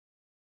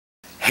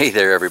Hey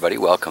there everybody,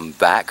 welcome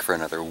back for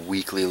another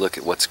weekly look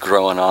at what's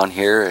growing on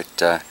here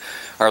at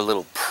our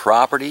little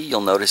property.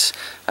 You'll notice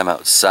I'm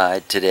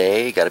outside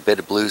today, got a bit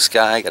of blue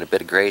sky, got a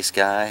bit of gray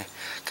sky,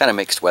 kind of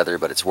mixed weather,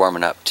 but it's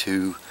warming up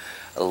to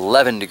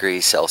 11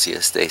 degrees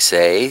Celsius they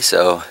say,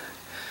 so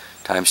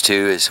times 2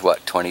 is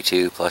what,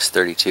 22 plus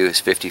 32 is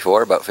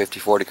 54, about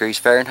 54 degrees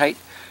Fahrenheit,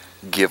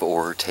 give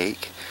or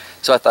take.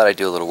 So I thought I'd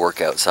do a little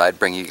work outside,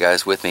 bring you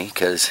guys with me,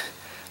 because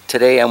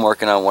today I'm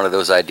working on one of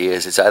those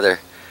ideas. It's either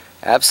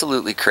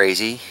absolutely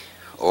crazy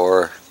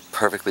or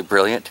perfectly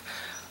brilliant.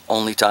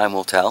 Only time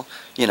will tell.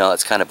 You know,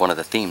 that's kind of one of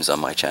the themes on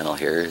my channel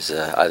here, is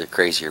either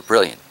crazy or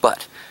brilliant.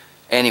 But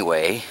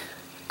anyway,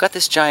 got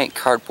this giant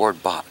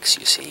cardboard box,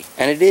 you see,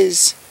 and it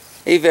is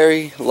a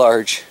very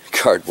large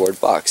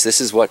cardboard box. This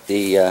is what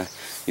the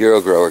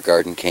Euro Grower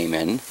garden came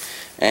in,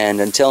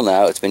 and until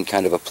now it's been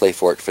kind of a play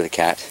fort for the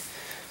cat,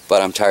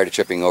 but I'm tired of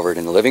tripping over it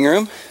in the living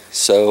room,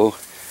 so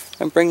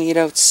I'm bringing it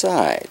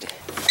outside.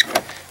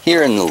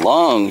 Here in the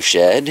long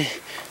shed,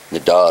 the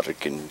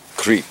dark and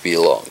creepy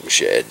long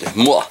shed,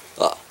 we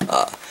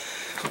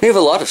have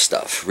a lot of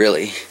stuff,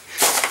 really.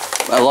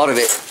 A lot of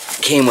it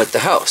came with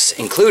the house,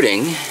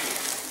 including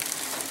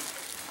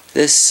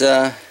this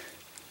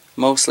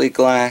mostly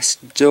glass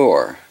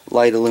door,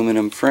 light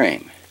aluminum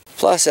frame.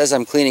 Plus, as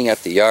I'm cleaning up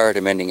the yard,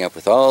 I'm ending up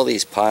with all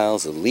these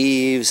piles of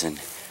leaves and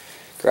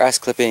grass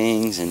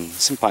clippings and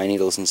some pine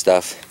needles and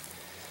stuff.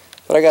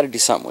 But I got to do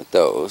something with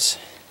those.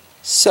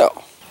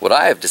 So what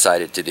I have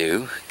decided to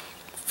do,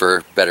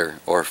 for better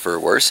or for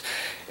worse,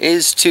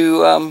 is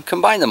to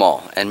combine them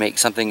all and make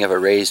something of a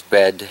raised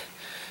bed,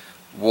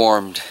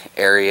 warmed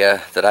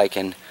area that I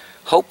can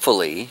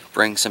hopefully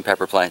bring some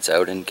pepper plants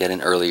out and get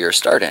an earlier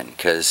start in,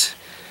 because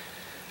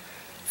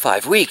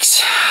 5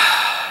 weeks,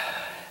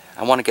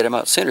 I want to get them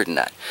out sooner than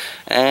that.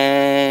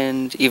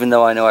 And even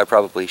though I know I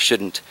probably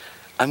shouldn't,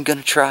 I'm going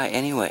to try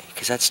anyway,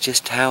 because that's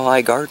just how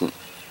I garden.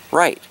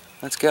 Right.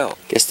 Let's go.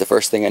 Guess the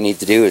first thing I need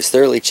to do is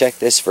thoroughly check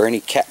this for any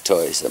cat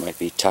toys that might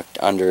be tucked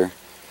under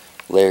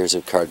layers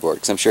of cardboard,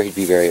 because I'm sure he'd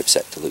be very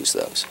upset to lose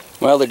those.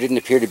 Well, there didn't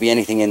appear to be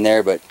anything in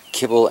there but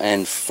kibble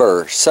and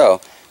fur,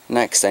 so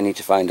next I need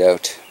to find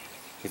out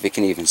if it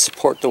can even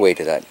support the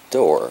weight of that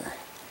door.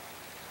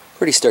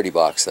 Pretty sturdy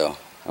box though.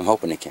 I'm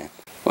hoping it can.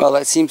 Well,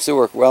 that seems to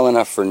work well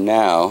enough for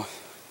now.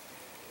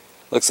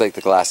 Looks like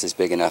the glass is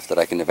big enough that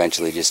I can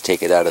eventually just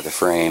take it out of the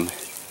frame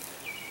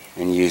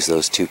and use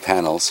those 2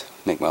 panels.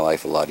 Make my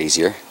life a lot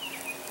easier.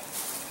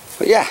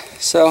 But yeah,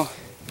 so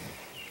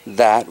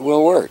that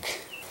will work.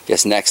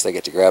 Guess next I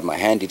get to grab my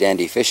handy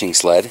dandy fishing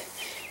sled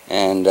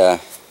and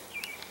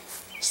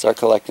start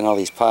collecting all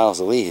these piles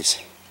of leaves.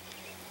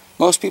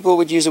 Most people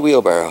would use a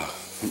wheelbarrow.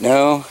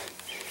 No,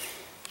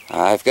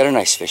 I've got a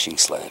nice fishing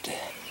sled.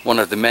 One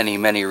of the many,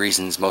 many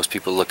reasons most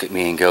people look at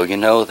me and go, you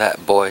know,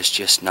 that boy's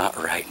just not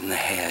right in the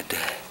head.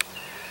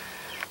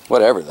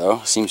 Whatever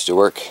though, seems to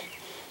work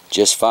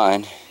just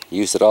fine.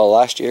 Used it all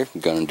last year,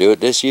 gonna do it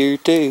this year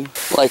too.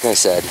 Like I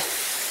said,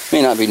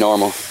 may not be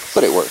normal,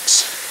 but it works.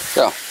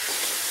 So,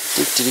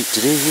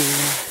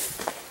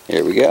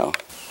 here we go.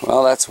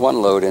 Well, that's 1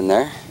 load in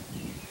there.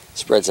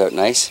 Spreads out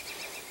nice.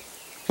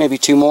 Maybe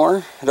 2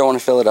 more. I don't want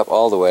to fill it up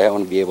all the way. I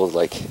want to be able to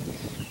like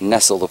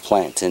nestle the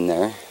plants in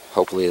there.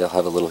 Hopefully they'll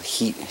have a little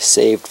heat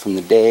saved from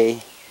the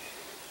day.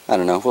 I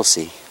don't know, we'll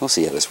see. We'll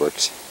see how this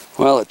works.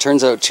 Well, it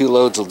turns out 2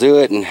 loads will do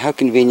it, and how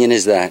convenient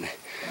is that?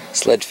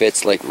 Sled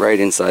fits like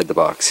right inside the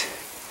box.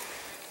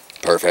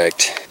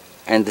 Perfect.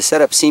 And the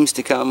setup seems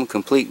to come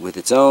complete with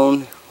its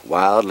own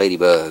wild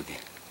ladybug.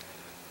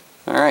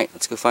 Alright,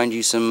 let's go find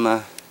you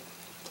some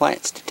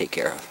plants to take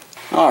care of.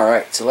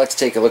 Alright, so let's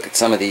take a look at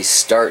some of these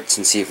starts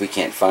and see if we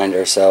can't find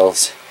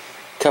ourselves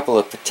a couple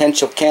of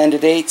potential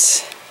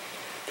candidates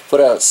to put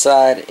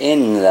outside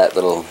in that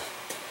little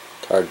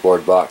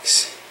cardboard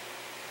box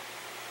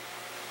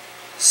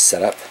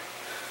setup.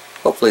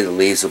 Hopefully the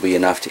leaves will be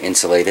enough to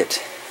insulate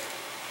it.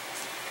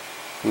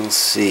 We'll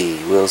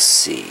see, we'll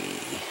see.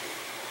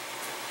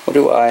 What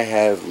do I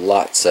have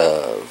lots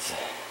of?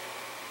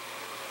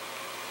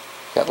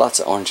 Got lots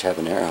of orange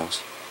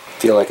habaneros.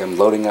 Feel like I'm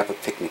loading up a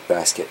picnic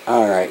basket.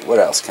 Alright, what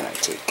else can I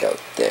take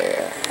out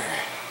there?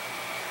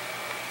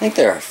 I think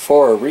there are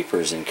 4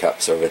 reapers in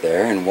cups over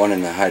there and 1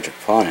 in the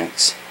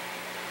hydroponics.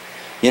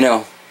 You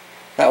know,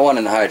 that one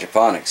in the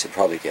hydroponics would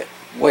probably get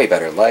way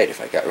better light if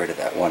I got rid of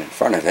that one in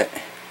front of it.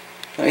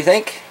 Don't you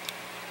think?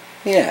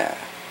 Yeah,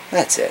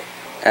 that's it.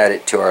 Add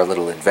it to our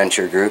little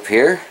adventure group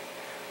here.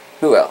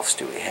 Who else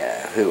do we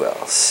have? Who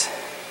else?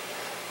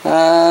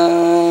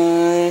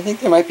 I think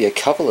there might be a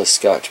couple of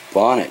Scotch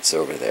bonnets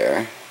over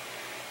there.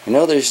 I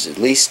know there's at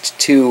least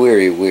 2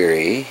 Weary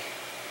Weary.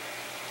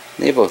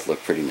 They both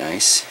look pretty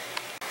nice.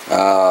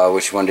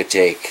 Which one to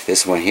take?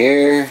 This one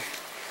here.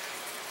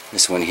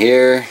 This one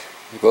here.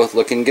 They're both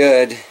looking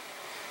good.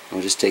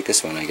 We'll just take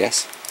this one, I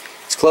guess.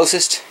 It's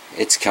closest.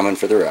 It's coming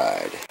for the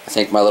ride. I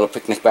think my little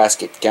picnic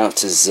basket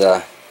counts as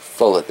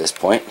full at this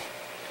point.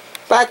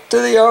 Back to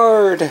the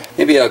yard!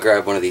 Maybe I'll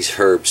grab one of these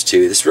herbs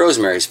too. This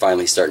rosemary's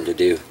finally starting to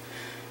do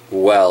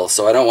well,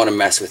 so I don't want to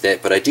mess with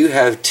it, but I do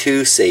have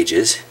 2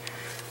 sages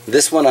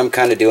This one I'm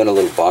kind of doing a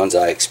little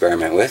bonsai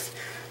experiment with,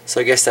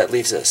 so I guess that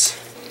leaves us.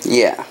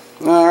 Yeah,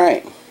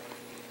 alright.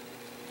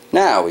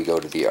 Now we go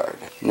to the yard.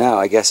 Now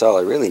I guess all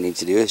I really need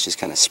to do is just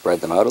kind of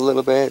spread them out a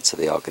little bit so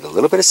they all get a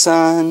little bit of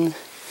sun.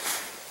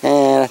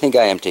 And I think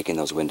I am taking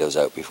those windows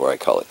out before I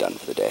call it done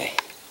for the day.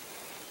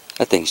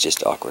 That thing's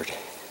just awkward.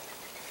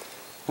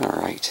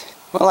 Alright,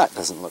 well that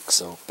doesn't look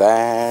so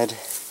bad.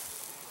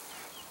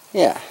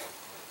 Yeah,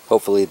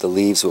 hopefully the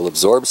leaves will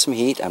absorb some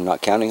heat. I'm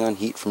not counting on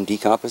heat from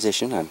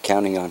decomposition. I'm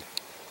counting on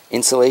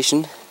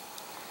insulation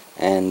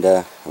and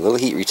a little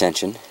heat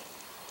retention.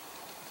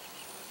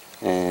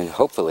 And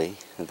hopefully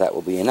that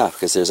will be enough,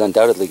 because there's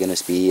undoubtedly going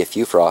to be a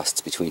few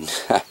frosts between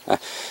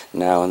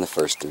now and the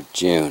 1st of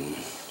June.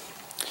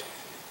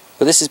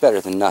 But this is better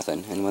than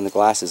nothing, and when the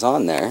glass is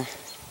on there,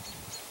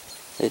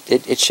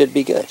 it should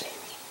be good.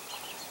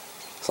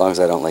 As long as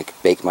I don't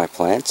like bake my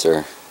plants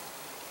or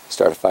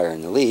start a fire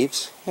in the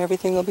leaves,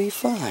 everything will be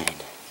fine.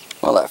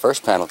 Well, that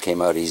first panel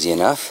came out easy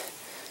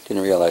enough.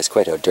 Didn't realize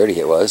quite how dirty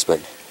it was, but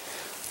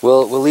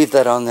we'll leave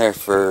that on there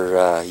for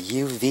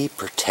UV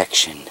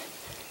protection.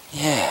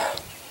 Yeah,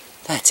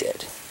 that's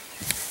it.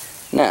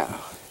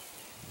 Now,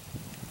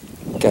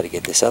 got to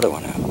get this other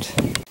one out.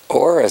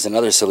 Or, as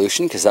another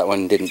solution, because that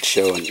one didn't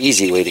show an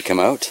easy way to come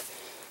out,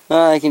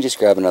 I can just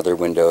grab another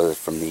window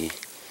from the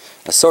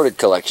assorted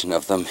collection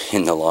of them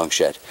in the long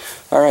shed.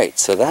 Alright,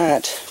 so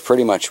that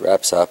pretty much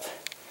wraps up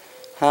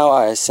how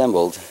I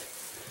assembled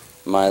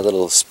my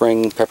little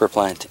spring pepper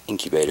plant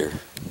incubator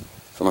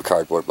from a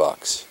cardboard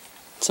box.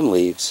 Some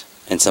leaves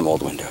and some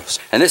old windows.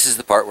 And this is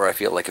the part where I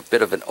feel like a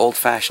bit of an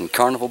old-fashioned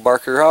carnival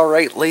barker.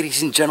 Alright,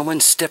 ladies and gentlemen,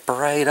 step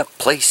right up,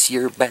 place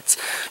your bets.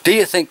 Do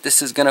you think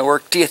this is gonna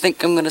work? Do you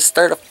think I'm gonna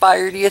start a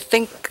fire? Do you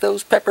think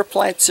those pepper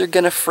plants are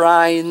gonna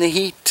fry in the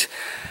heat?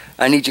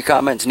 I need your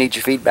comments, need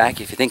your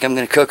feedback. If you think I'm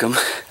gonna cook them,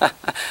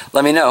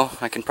 let me know.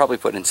 I can probably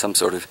put in some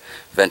sort of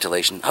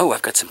ventilation. Oh,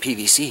 I've got some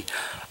PVC.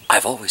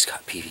 I've always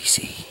got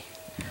PVC.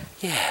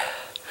 Yeah.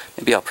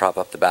 Maybe I'll prop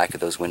up the back of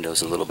those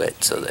windows a little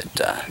bit so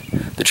that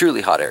the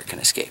truly hot air can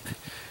escape.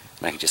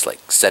 And I can just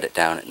like set it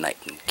down at night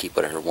and keep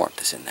whatever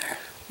warmth is in there.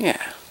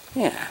 Yeah,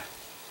 yeah.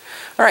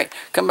 Alright,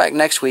 come back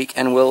next week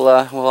and we'll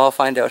all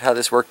find out how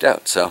this worked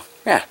out. So,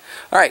 yeah.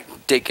 Alright,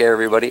 take care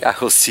everybody. I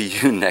will see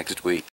you next week.